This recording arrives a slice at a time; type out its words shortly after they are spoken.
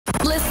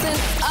Listen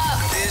up.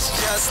 It's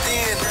just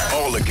in.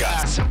 All the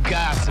gossip.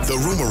 The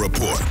Rumor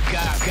Report.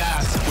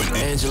 Gossip. With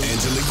Angela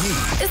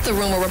Yee. It's the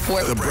Rumor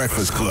Report. The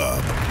Breakfast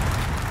Club.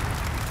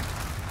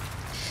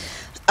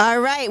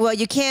 All right. Well,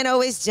 you can't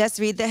always just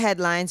read the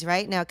headlines,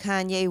 right? Now,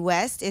 Kanye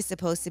West is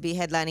supposed to be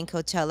headlining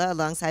Coachella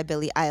alongside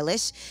Billie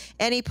Eilish.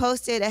 And he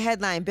posted a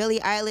headline, Billie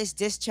Eilish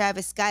dissed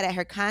Travis Scott at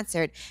her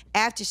concert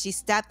after she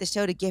stopped the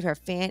show to give her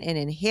fan an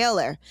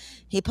inhaler.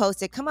 He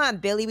posted, "Come on,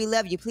 Billie, we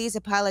love you. Please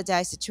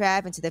apologize to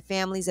Trav and to the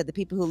families of the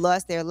people who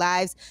lost their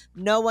lives.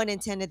 No one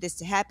intended this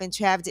to happen.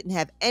 Trav didn't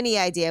have any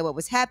idea what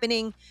was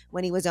happening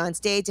when he was on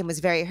stage and was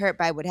very hurt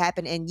by what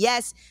happened. And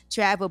yes,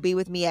 Trav will be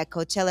with me at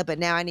Coachella, but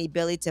now I need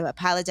Billie to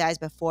apologize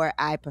before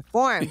I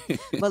perform."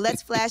 But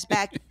let's flash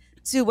back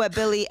to what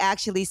Billie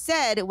actually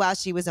said while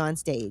she was on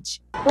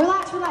stage.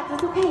 Relax.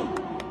 It's okay.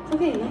 It's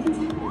okay. Nothing's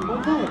happening.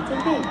 We're good. It's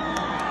okay.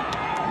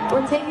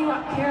 We're taking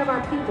care of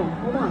our people.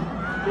 Hold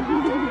on.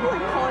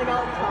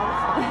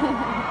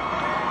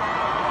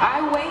 I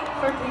wait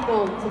for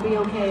people to be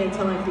okay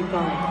until I keep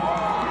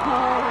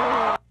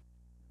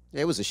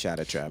going. It was a shot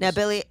at Travis. Now,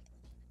 Billie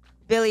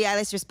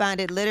Eilish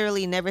responded,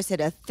 literally never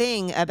said a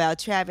thing about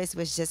Travis,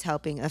 was just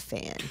helping a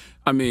fan.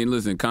 I mean,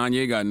 listen,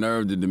 Kanye got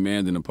nerve to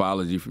demand an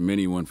apology from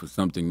anyone for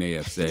something they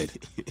have said.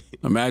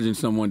 Imagine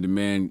someone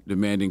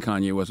demanding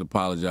Kanye West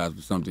apologize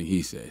for something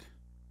he said.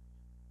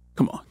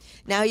 Come on.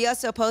 Now, he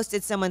also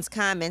posted someone's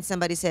comment.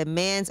 Somebody said,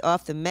 "Man's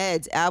off the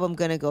meds, album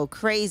gonna go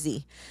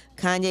crazy."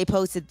 Kanye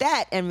posted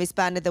that and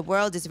responded, "The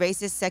world is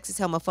racist, sexist,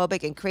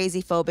 homophobic, and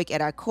crazy phobic at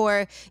our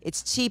core.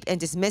 It's cheap and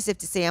dismissive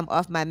to say I'm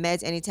off my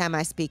meds anytime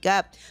I speak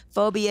up.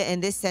 Phobia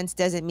in this sense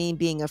doesn't mean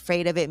being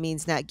afraid of it,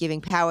 means not giving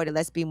power to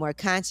let's be more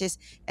conscious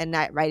and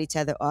not write each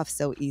other off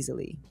so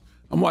easily."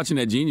 I'm watching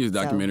that Genius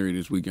documentary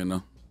this weekend,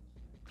 though.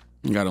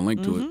 Got a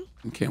link to it.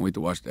 I can't wait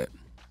to watch that.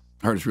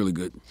 I heard it's really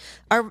good.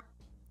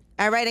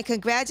 All right, and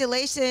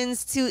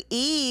congratulations to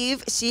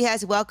Eve. She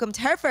has welcomed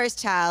her first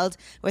child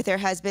with her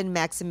husband,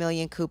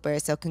 Maximilian Cooper.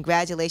 So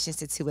congratulations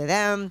to two of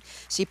them.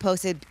 She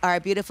posted,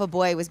 "Our beautiful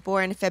boy was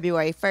born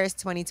February 1st,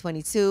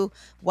 2022.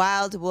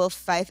 Wild Wolf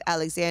Fife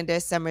Alexander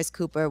Summers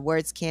Cooper.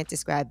 Words can't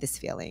describe this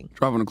feeling."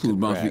 Dropping the clues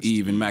bombs for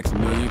Eve and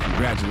Maximilian.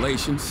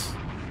 Congratulations.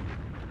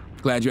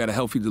 Glad you had a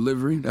healthy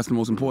delivery. That's the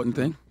most important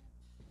thing.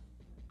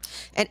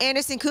 And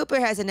Anderson Cooper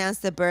has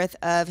announced the birth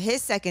of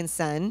his second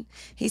son.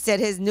 He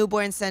said his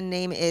newborn son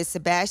name is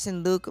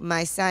Sebastian Luke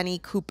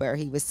Maisani Cooper.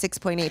 He was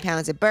 6.8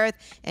 pounds at birth,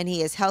 and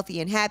he is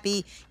healthy and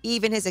happy.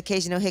 Even his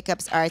occasional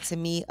hiccups are, to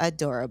me,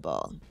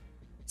 adorable.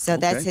 So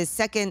that's his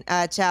second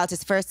child.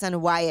 His first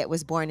son, Wyatt,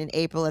 was born in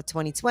April of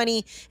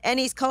 2020, and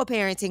he's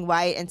co-parenting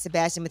Wyatt and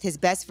Sebastian with his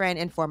best friend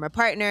and former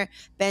partner,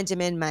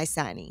 Benjamin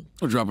Maisani.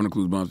 We're dropping the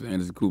clues bombs for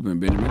Anderson Cooper and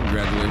Benjamin.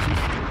 Congratulations.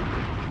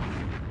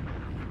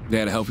 They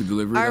had a healthy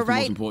delivery. That's the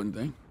most important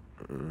thing.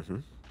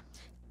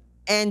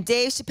 And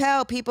Dave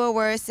Chappelle, people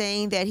were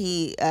saying that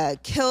he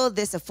killed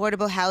this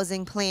affordable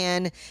housing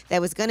plan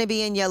that was going to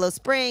be in Yellow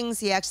Springs.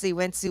 He actually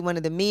went to one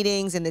of the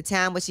meetings in the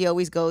town, which he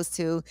always goes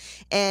to,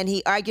 and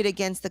he argued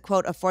against the,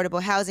 quote,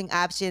 affordable housing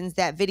options.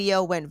 That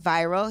video went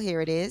viral. Here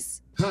it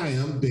is. Hi,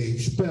 I'm Dave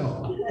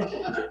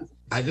Chappelle.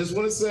 I just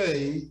want to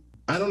say,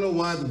 I don't know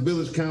why the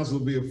Village Council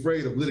would be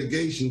afraid of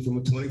litigation from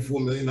a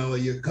 $24 million a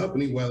year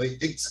company while they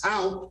X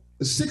out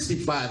a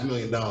 $65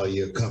 million a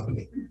year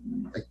company.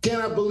 I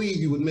cannot believe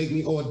you would make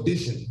me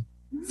audition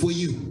for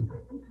you.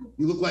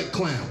 You look like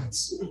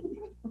clowns.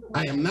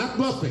 I am not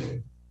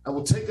bluffing. I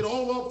will take it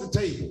all off the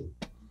table.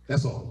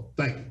 That's all.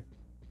 Thank you.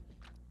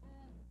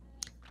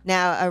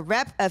 Now, a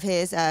rep of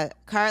his,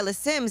 Carla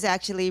Sims,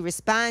 actually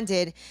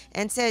responded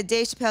and said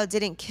Dave Chappelle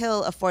didn't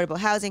kill affordable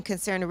housing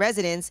concerned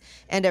residents,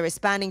 and a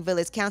responding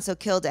village council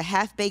killed a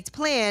half-baked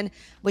plan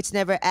which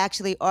never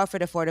actually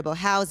offered affordable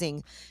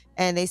housing.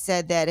 And they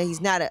said that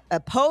he's not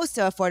opposed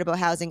to affordable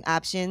housing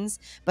options,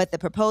 but the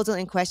proposal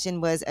in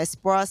question was a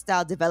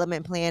sprawl-style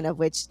development plan of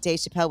which Dave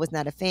Chappelle was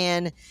not a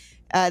fan.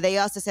 They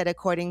also said,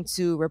 according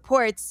to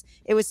reports,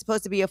 it was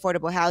supposed to be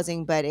affordable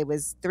housing, but it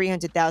was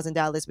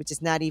 $300,000, which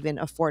is not even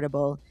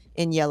affordable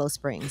in Yellow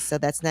Springs. So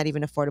that's not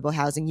even affordable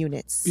housing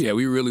units. Yeah,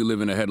 we really live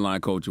in a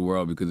headline culture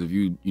world, because if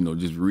you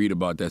just read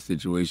about that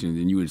situation,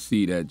 then you would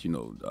see that,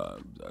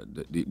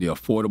 the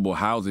affordable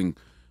housing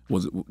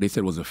they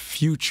said was a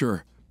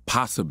future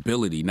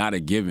possibility, not a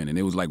given. And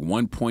it was like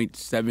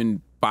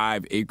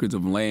 1.75 acres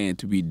of land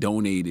to be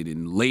donated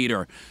and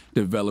later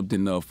developed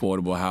into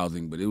affordable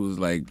housing. But it was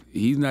like,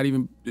 he's not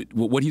even,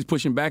 what he's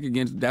pushing back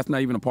against, that's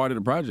not even a part of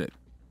the project.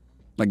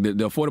 Like the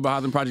affordable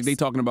housing project they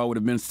talking about would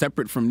have been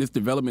separate from this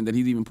development that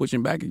he's even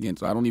pushing back against.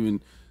 So I don't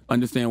even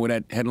understand where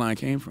that headline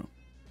came from.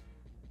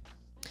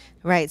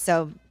 Right.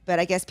 So, but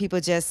I guess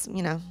people just,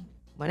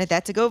 wanted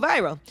that to go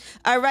viral.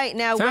 All right,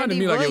 now Sounded Wendy to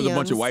me Williams. like it was a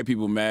bunch of white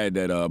people mad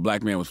that a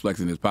black man was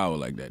flexing his power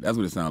like that. That's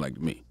what it sounded like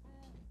to me.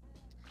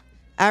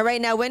 All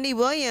right, now Wendy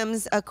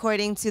Williams,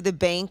 according to the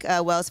bank,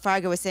 Wells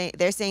Fargo,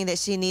 they're saying that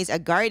she needs a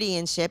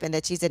guardianship and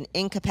that she's an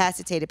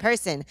incapacitated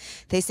person.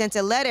 They sent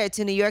a letter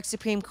to New York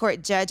Supreme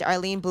Court Judge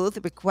Arlene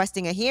Booth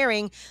requesting a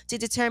hearing to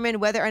determine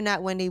whether or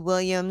not Wendy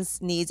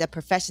Williams needs a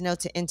professional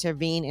to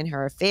intervene in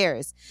her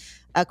affairs.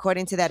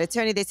 According to that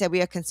attorney, they said,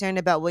 "We are concerned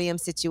about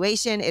Williams'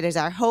 situation. It is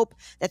our hope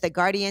that the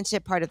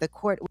guardianship part of the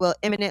court will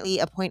imminently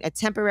appoint a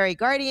temporary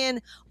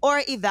guardian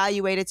or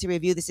evaluator to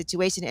review the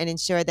situation and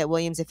ensure that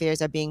Williams'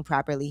 affairs are being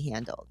properly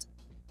handled."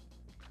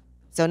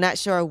 So not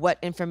sure what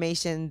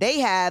information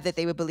they have that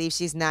they would believe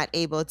she's not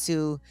able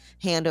to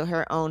handle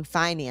her own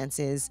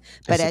finances.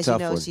 But as you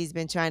know, she's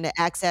been trying to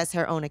access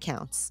her own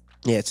accounts.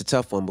 Yeah, it's a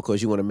tough one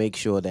because you want to make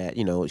sure that,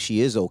 you know,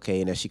 she is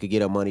okay and that she could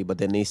get her money. But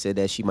then they said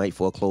that she might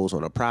foreclose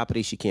on her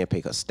property. She can't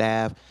pay her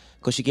staff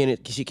because she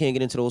can't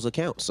get into those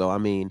accounts. So, I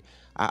mean,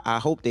 I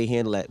hope they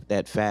handle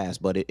that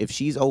fast. But if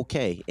she's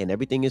okay and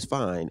everything is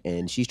fine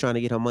and she's trying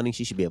to get her money,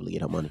 she should be able to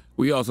get her money.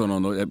 We also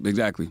don't know,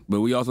 exactly,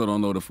 but we also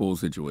don't know the full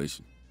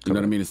situation. You know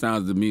what I mean? It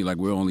sounds to me like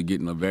we're only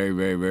getting a very,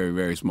 very, very,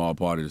 very small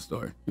part of the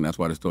story. And that's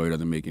why the story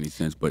doesn't make any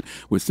sense. But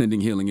we're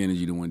sending healing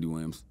energy to Wendy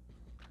Williams.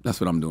 That's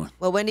what I'm doing.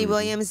 Well, Wendy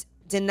Williams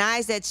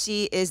denies that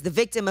she is the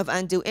victim of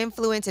undue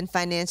influence and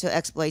financial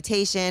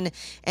exploitation,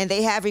 and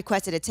they have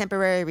requested a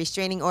temporary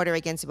restraining order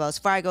against Wells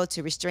Fargo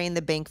to restrain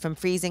the bank from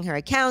freezing her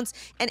accounts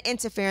and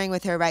interfering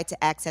with her right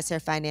to access her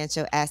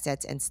financial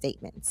assets and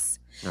statements.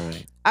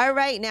 All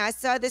right. Now, I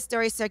saw this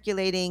story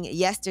circulating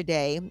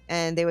yesterday,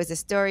 and there was a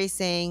story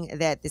saying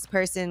that this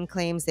person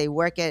claims they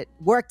worked at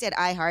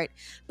iHeart,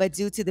 but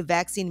due to the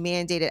vaccine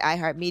mandated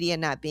iHeart Media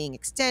not being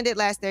extended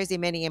last Thursday,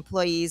 many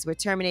employees were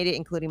terminated,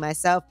 including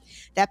myself.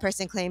 That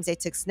person claims they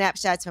took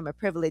snapshots from a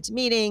privileged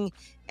meeting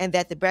and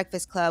that the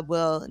Breakfast Club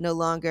will no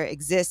longer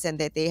exist and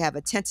that they have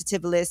a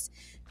tentative list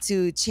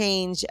to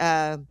change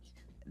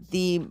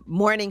the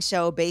morning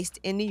show based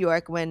in New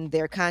York when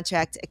their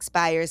contract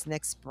expires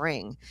next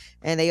spring.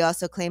 And they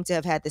also claim to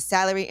have had the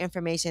salary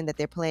information that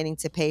they're planning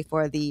to pay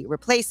for the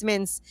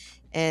replacements.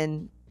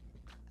 And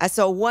I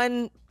saw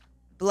one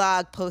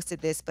blog posted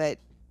this, but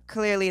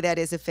clearly that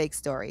is a fake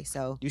story.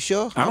 So you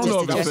sure? I don't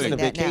know if that's fake.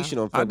 Vacation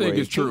on I think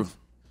it's true.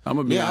 I'm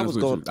gonna be honest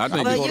with you. I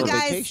think well, you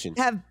guys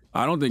have.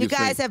 I don't think you it's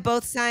guys fake. have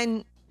both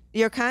signed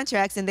your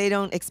contracts and they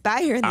don't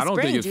expire in the spring,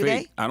 think it's do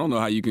fake. they? I don't know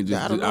how you can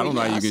just. I don't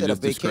know how you can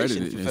just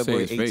discredit it and say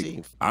it's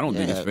fake. I don't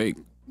think it's fake.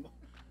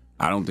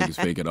 I don't think it's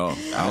fake at all.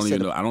 I don't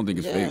even know. I don't think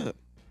it's fake.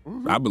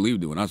 I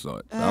believed it when I saw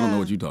it. So I don't know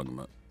what you're talking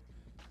about.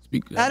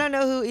 I don't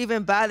know who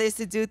even bothers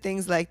to do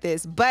things like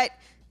this, but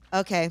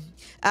okay.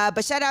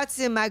 But shout out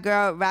to my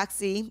girl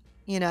Roxy.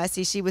 You know, I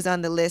see she was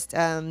on the list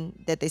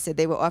that they said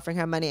they were offering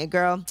her money. A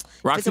girl,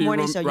 Roxy, it's a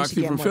morning show. You should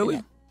get from more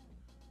Philly.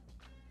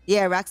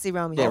 Yeah, Roxy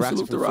Romeo. Yeah,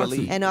 Roxy from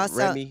Philly. And also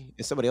Remy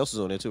and somebody else is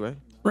on there too, right?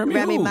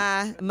 Remy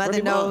Ma, Mother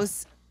Remy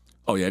Knows.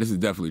 Oh yeah, this is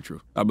definitely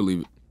true. I believe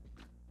it.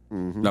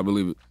 I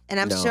believe it. And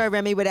I'm sure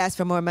Remy would ask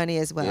for more money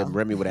as well. Yeah,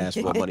 Remy would ask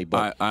for more money.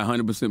 But I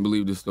 100%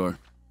 believe this story.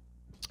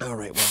 All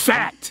right. Well,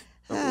 fact.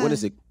 What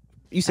is it?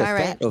 You said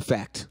fact or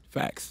fact?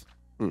 Facts.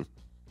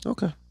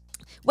 Okay.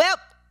 Well,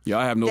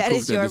 y'all have no that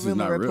proof is that your this is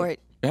rumor not report. real.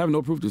 I have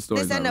no proof this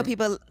story is Listen, I not know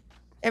real. people.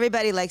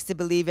 Everybody likes to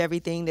believe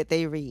everything that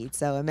they read,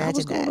 so imagine I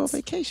was going that. on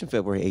vacation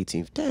February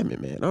 18th. Damn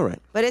it, man. All right.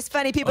 But it's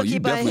funny. People you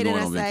keep on definitely hitting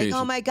going us on like, vacation.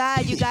 "Oh my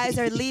God, you guys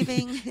are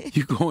leaving."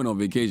 You're going on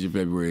vacation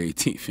February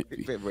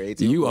 18th. February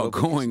 18th. You are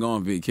going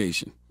on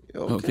vacation.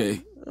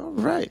 Okay. All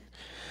right.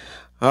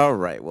 All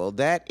right. Well,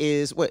 that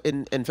is what.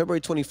 And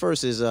February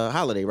 21st is a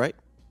holiday, right?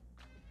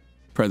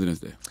 President's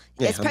Day.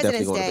 Yeah, It's I'm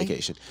definitely President's going Day. on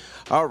vacation.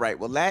 All right.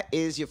 Well, that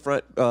is your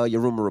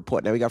rumor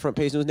report. Now we got front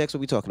page news next. What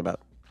are we talking about?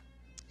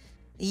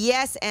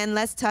 Yes, and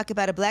let's talk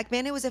about a black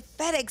man who was a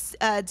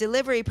FedEx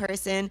delivery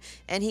person,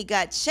 and he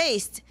got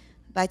chased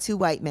by two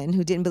white men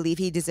who didn't believe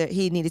he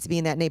needed to be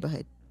in that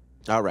neighborhood.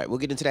 All right. We'll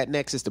get into that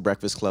next. It's the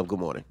Breakfast Club. Good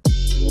morning.